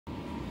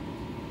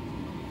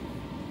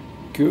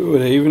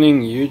Good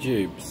evening,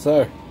 YouTube.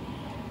 So,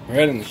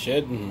 we're out in the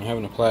shed and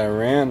having a play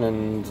around,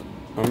 and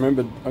I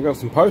remembered I got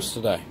some posts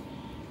today.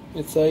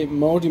 It's a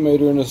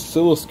multimeter and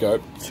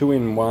oscilloscope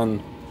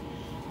 2-in-1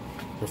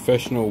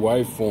 professional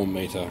waveform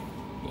meter,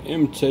 the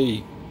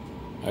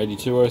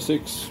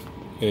MT8206.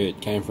 It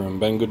came from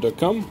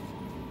banggood.com.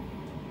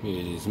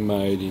 It is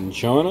made in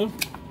China.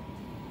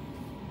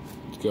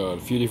 It's got a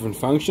few different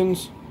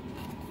functions.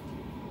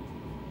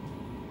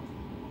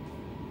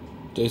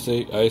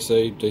 DC,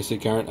 AC, DC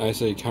current,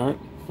 AC current.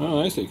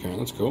 Oh, AC current,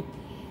 that's cool.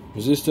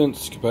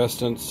 Resistance,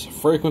 capacitance,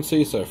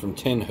 frequency, so from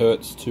 10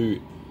 Hertz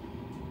to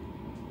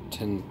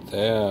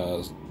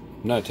 10,000,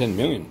 no, 10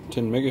 million,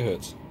 10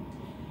 megahertz.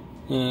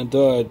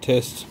 Diode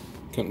test,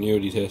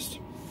 continuity test,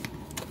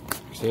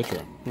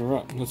 etc.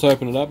 Alright, let's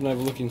open it up and have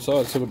a look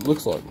inside, see what it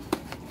looks like.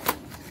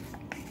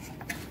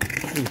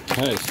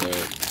 Okay, so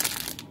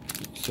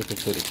separate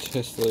set of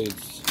test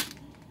leads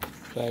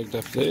bagged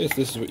up there. So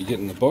this is what you get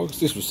in the box.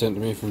 This was sent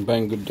to me from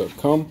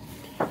banggood.com.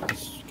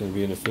 It's going to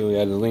be an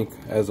affiliated link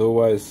as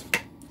always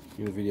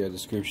in the video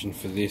description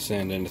for this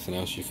and anything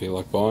else you feel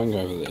like buying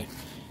over there.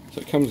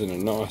 So it comes in a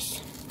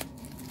nice,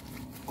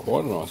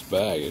 quite a nice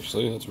bag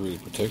actually. That's really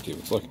protective.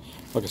 It's like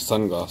a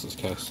sunglasses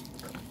case.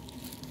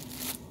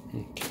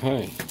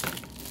 Okay,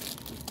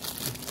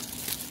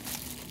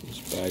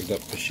 it's bagged up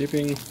for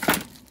shipping.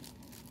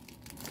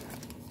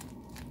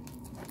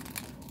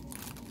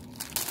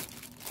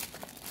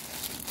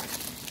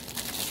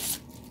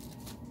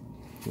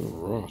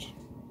 Alright.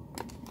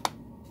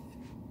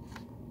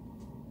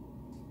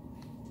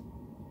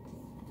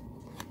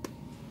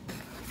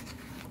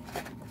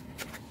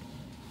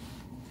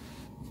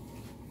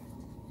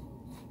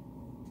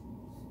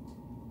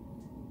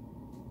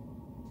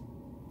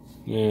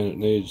 And it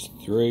needs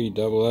 3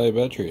 AA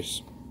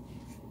batteries,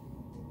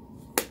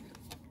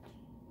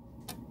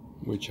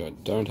 which I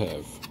don't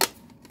have.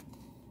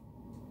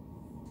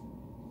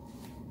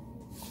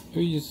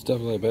 Who uses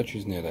AA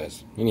batteries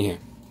nowadays? Anyhow,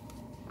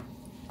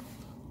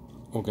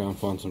 I'll go and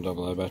find some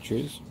AA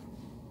batteries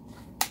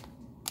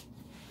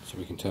so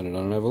we can turn it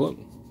on and have a look.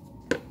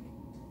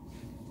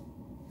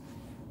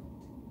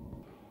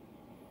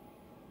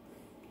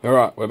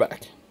 Alright, we're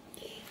back.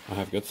 I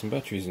have got some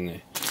batteries in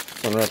there.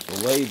 Unwrap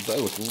the leads, they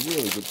look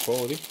really good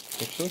quality,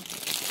 actually.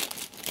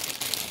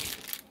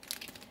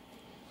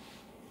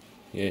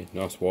 Yeah,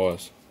 nice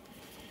wires.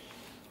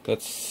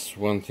 That's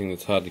one thing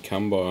that's hard to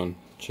come by on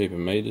cheaper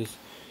meters,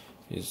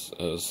 is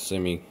a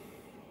semi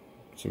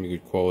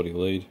good quality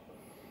lead.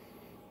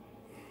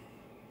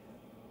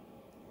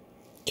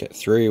 Cat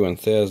 3,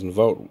 1000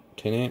 volt,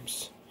 10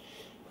 amps.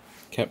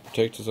 Cap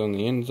protectors on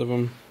the ends of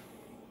them.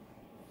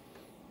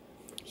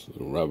 Just a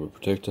little rubber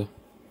protector,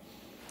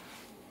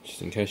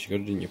 just in case you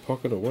got it in your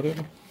pocket or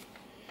whatever.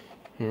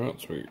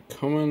 Alright, so we've got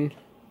common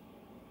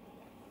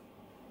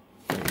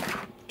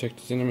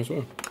protectors in them as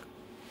well.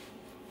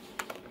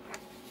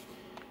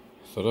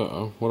 So,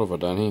 uh-oh, what have I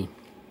done here?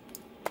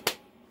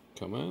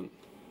 Come on.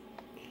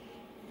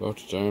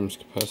 Voltage, ohms,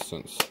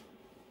 capacitance.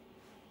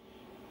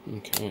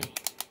 Okay.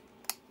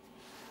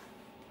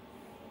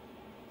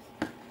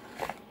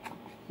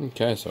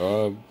 Okay,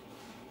 so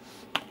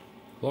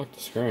I like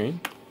the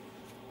screen.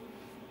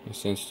 It's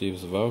sensitive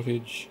as the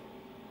voltage.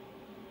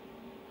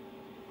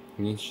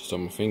 It's just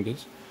on my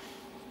fingers.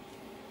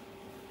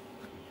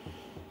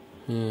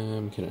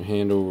 Can it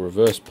handle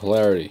reverse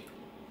polarity?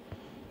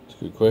 It's a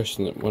good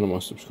question that one of my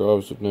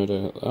subscribers would no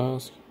doubt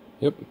ask.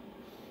 Yep.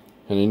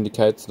 And it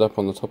indicates it up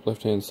on the top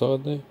left hand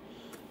side there.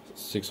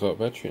 It's a 6 volt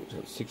battery. It's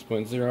got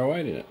 6.08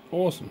 in it.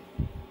 Awesome.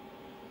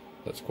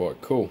 That's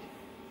quite cool.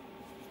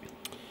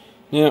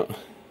 Now,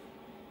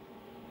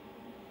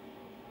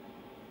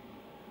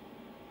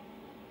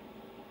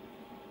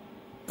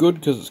 good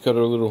because it's got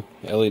a little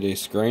LED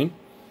screen.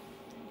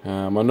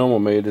 My normal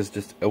meter is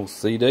just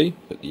LCD,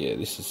 but yeah,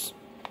 this is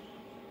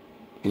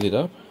lit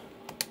up.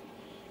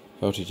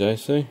 Voltage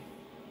AC.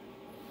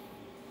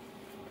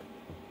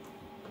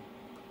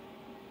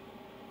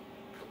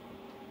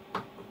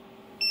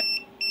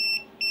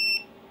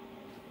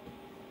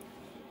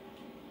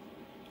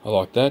 I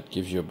like that,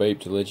 gives you a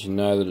beep to let you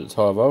know that it's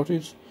high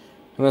voltage,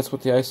 and that's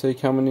what the AC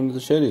coming into the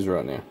shed is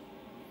right now.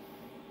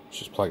 It's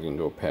just plugged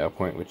into a power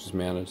point which is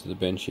mounted to the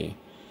bench here.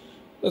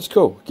 That's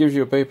cool. Gives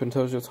you a beep and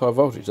tells you it's high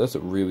voltage. That's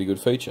a really good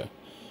feature.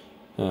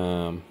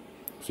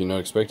 If you're not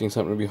expecting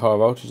something to be high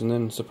voltage and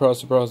then surprise,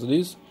 surprise it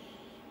is,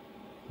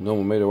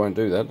 normal meter won't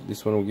do that.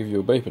 This one will give you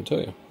a beep and tell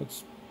you.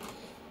 That's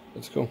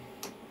cool.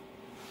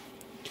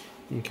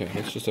 Okay,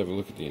 let's just have a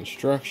look at the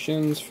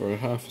instructions for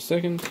half a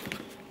second.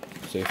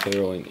 See if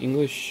they're all in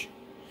English.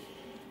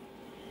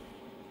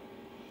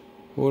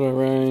 Auto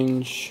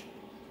range,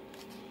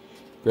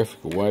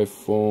 graphical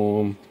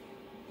waveform.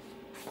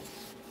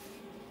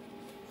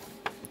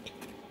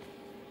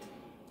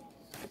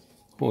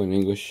 All in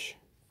English.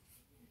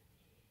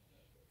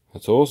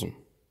 That's awesome.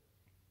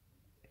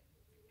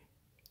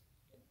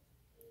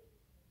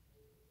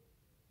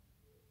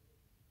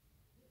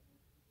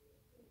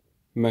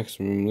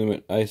 Maximum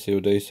limit AC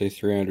or DC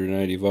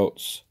 380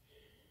 volts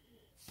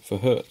for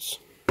Hertz.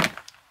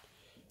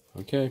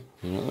 Okay,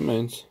 you know what that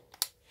means.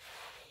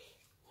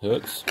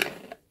 Hertz.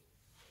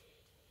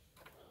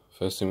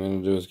 First thing we're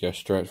going to do is go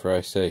straight for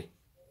AC.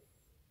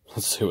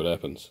 Let's see what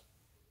happens.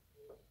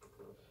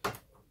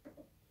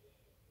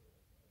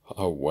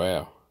 Oh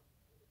wow.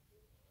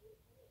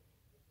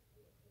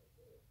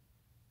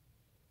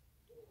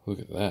 Look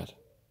at that.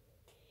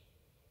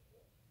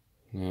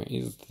 Now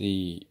is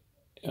the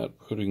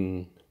output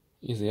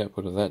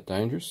of that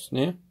dangerous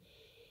now?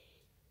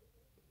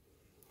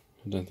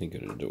 I don't think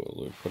it'll do a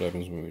loop. What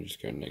happens when we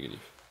just go negative?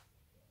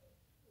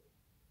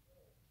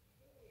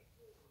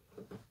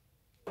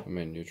 I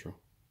mean neutral.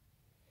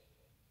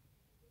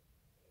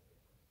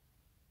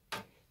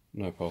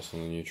 No pulse on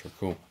the neutral,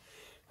 cool.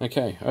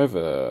 Okay,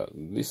 over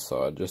this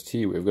side, just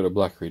here, we've got a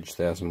Blackridge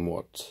 1000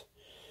 watt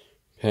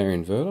power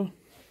inverter,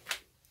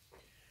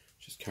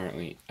 which is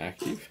currently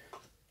active.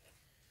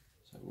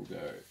 So we'll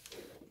go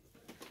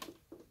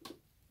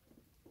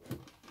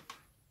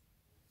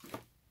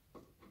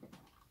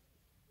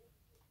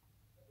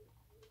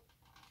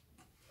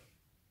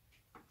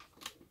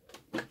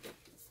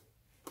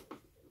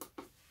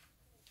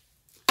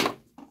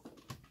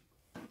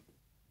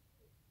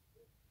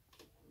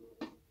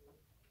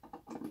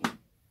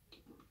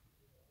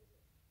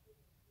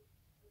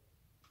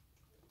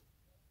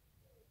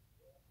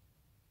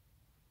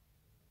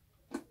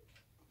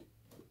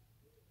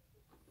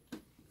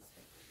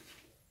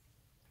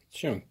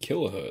showing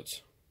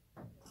kilohertz.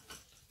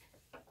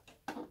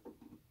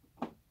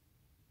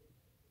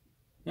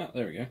 Oh,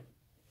 there we go.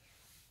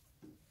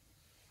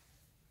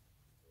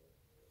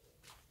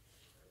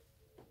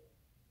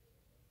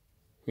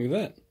 Look at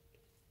that.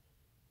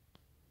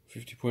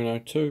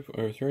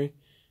 50.0203.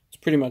 It's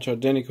pretty much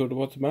identical to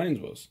what the mains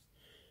was.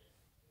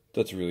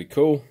 That's really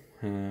cool.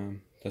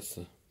 That's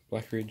the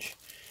Blackridge.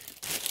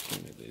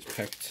 Don't need these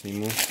packets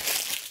anymore.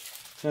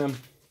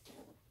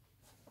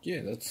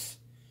 Yeah, that's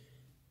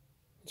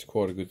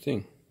quite a good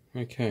thing.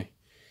 Okay,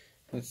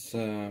 let's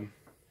how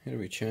do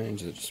we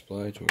change the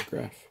display to a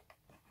graph?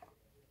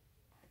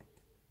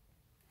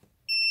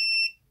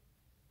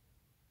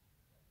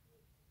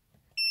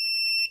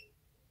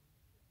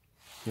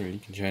 You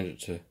can change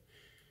it to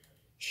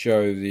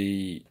show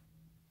the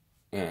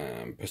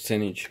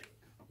percentage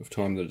of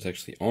time that it's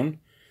actually on.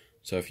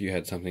 So if you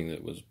had something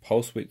that was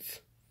pulse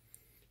width,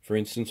 for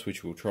instance,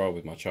 which we'll try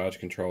with my charge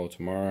controller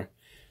tomorrow,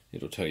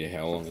 it'll tell you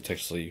how long it's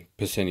actually,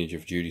 percentage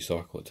of duty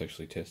cycle it's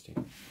actually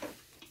testing.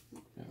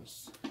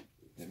 That's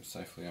them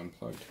safely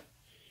unplugged.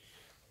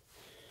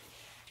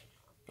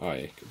 Oh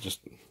yeah, just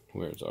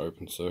where it's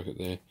open circuit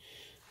there,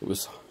 it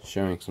was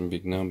showing some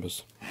big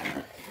numbers.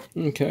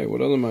 Okay,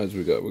 what other modes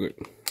we got? We've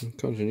got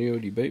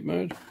continuity beat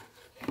mode.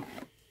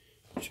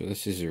 So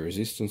this is a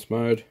resistance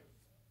mode.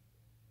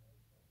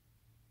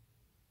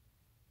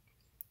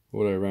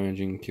 Auto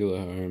ranging, kilo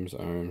ohms,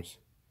 ohms,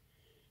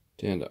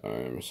 down to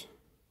ohms.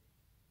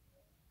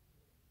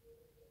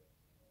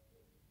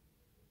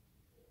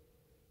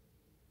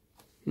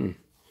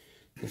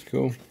 That's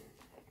cool.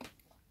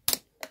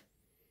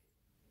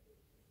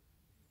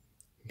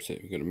 So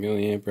we've got a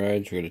milliamp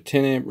range, we've got a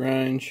 10 amp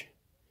range.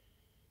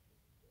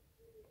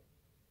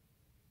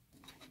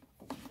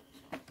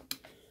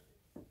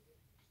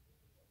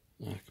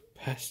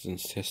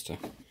 Capacitance tester.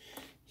 So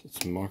it's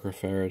a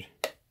microfarad.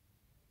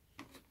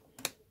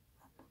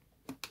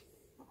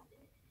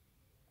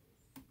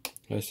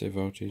 AC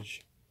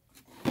voltage.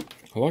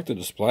 I like the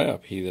display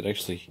up here that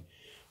actually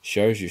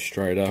shows you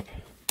straight up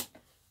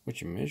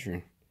what you're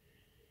measuring.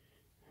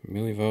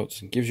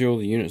 Millivolts, and gives you all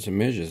the units and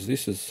measures.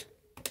 This is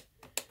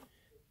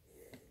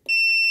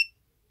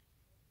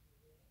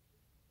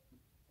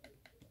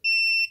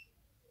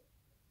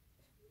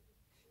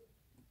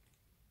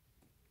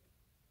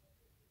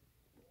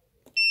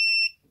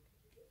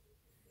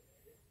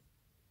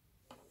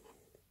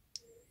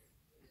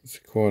it's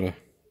quite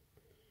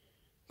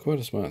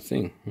a smart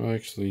thing. I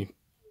actually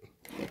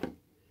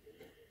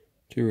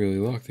do really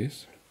like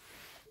this.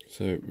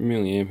 So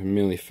milliamp and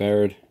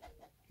millifarad,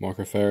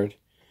 microfarad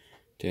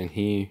down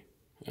here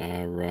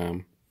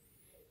are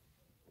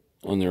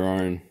on their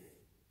own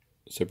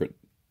separate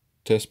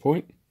test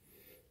point,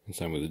 and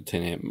same with the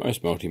 10 amp.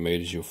 Most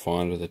multimeters you'll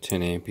find with the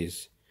 10 amp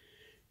is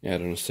out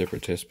on a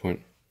separate test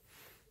point.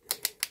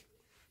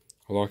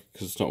 I like it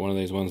because it's not one of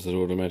these ones that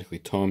automatically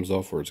times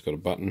off, or it's got a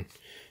button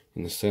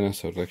in the center,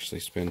 so it'll actually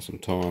spend some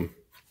time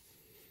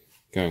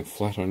going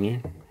flat on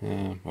you.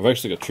 I've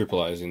actually got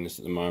AAAs in this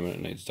at the moment.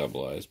 It needs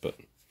AAs, but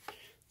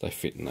they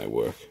fit and they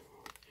work.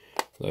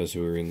 For those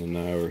who are in the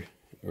know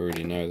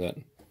already know that.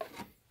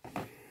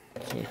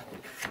 So,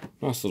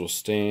 nice little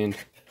stand.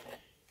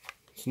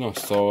 It's a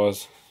nice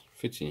size.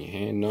 Fits in your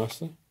hand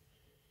nicely.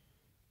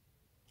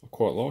 I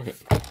quite like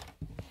it.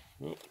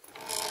 Oh,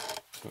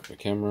 got the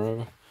camera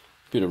over.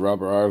 Bit of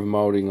rubber over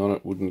moulding on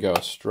it wouldn't go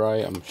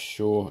astray, I'm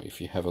sure. If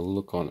you have a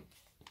look on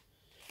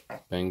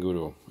Banggood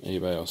or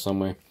eBay or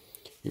somewhere,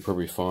 you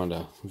probably find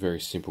a very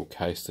simple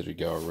case that would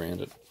go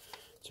around it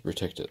to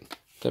protect it.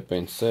 That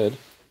being said,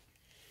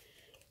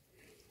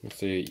 let's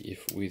see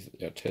if with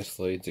our test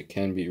leads it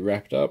can be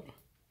wrapped up.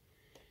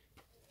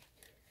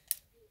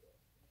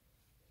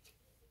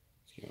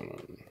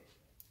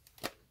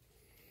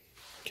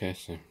 Okay,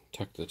 so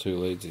tuck the two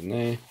leads in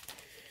there.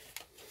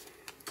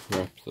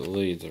 Wrap the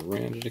leads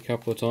around it a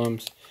couple of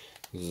times.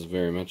 This is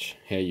very much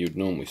how you'd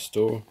normally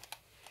store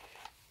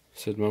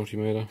said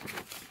multimeter.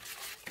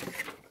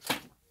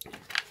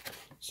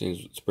 Since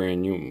it's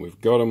brand new and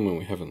we've got them and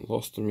we haven't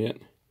lost them yet,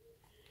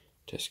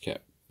 test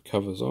cap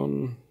covers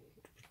on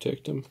to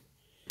protect them.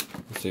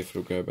 Let's see if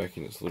it'll go back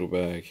in its little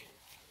bag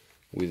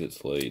with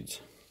its leads.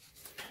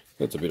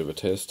 That's a bit of a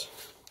test.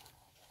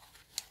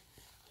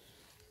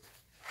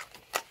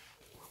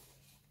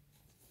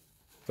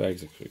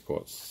 Bag's actually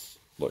quite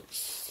like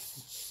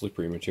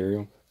slippery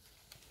material.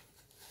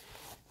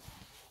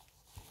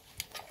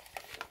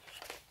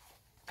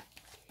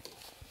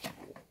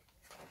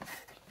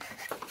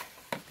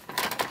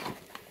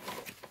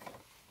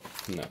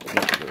 No,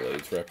 not the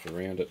leads wrapped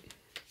around it.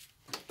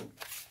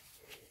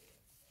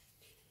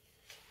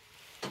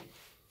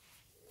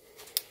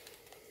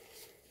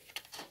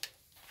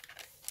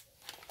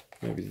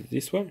 Maybe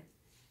this way.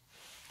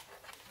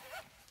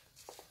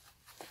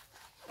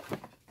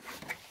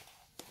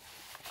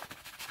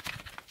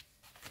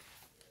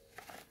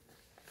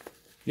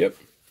 Yep.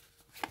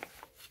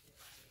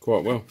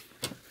 Quite well.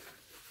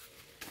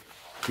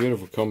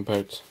 Beautiful,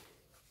 compact,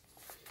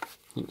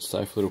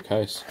 safe little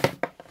case.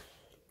 I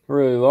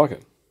really like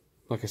it.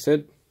 Like I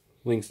said,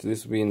 links to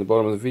this will be in the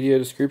bottom of the video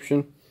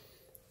description.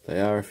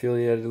 They are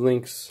affiliated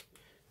links.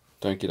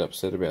 Don't get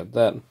upset about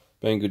that.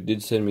 Banggood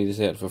did send me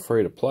this out for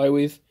free to play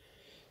with.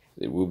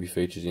 It will be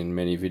featured in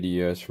many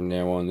videos from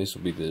now on. This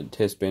will be the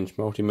test bench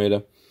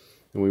multimeter,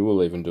 and we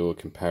will even do a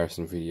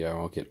comparison video.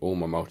 I'll get all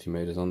my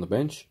multimeters on the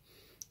bench,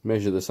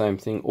 measure the same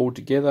thing all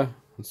together,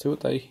 and see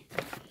what they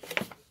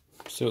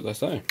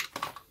say.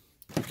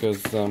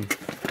 Because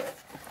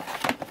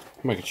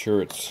making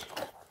sure it's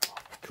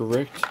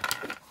correct,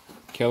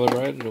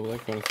 calibrated, all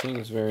that kind of thing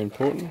is very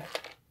important.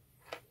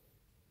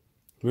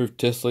 Remove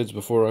test leads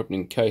before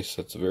opening case.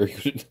 That's a very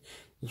good.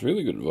 It's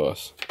really good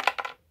advice.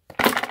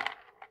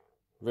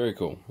 Very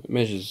cool. It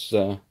measures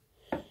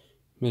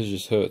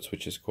hertz,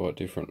 which is quite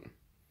different.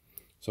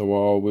 So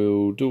I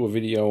will do a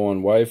video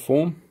on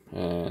waveform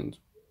and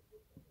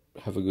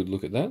have a good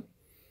look at that.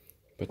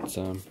 But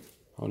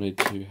I'll need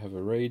to have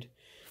a read,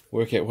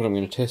 work out what I'm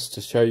going to test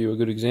to show you a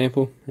good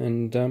example,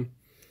 and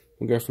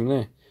we'll go from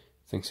there.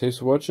 Thanks heaps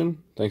for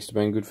watching. Thanks to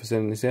Banggood for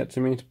sending this out to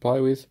me to play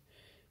with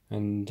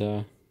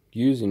and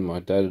use in my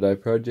day-to-day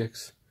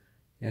projects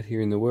out here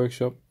in the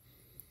workshop.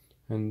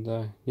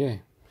 And yeah,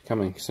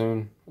 coming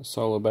soon, a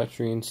solar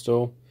battery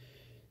install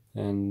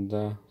and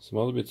some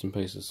other bits and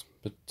pieces.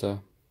 But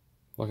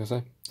like I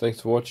say,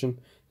 thanks for watching,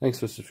 thanks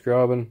for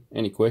subscribing.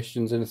 Any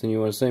questions, anything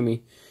you want to see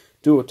me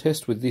do a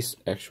test with this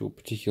actual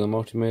particular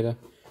multimeter,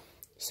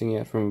 sing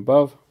out from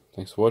above.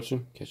 Thanks for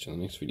watching, catch you in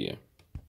the next video.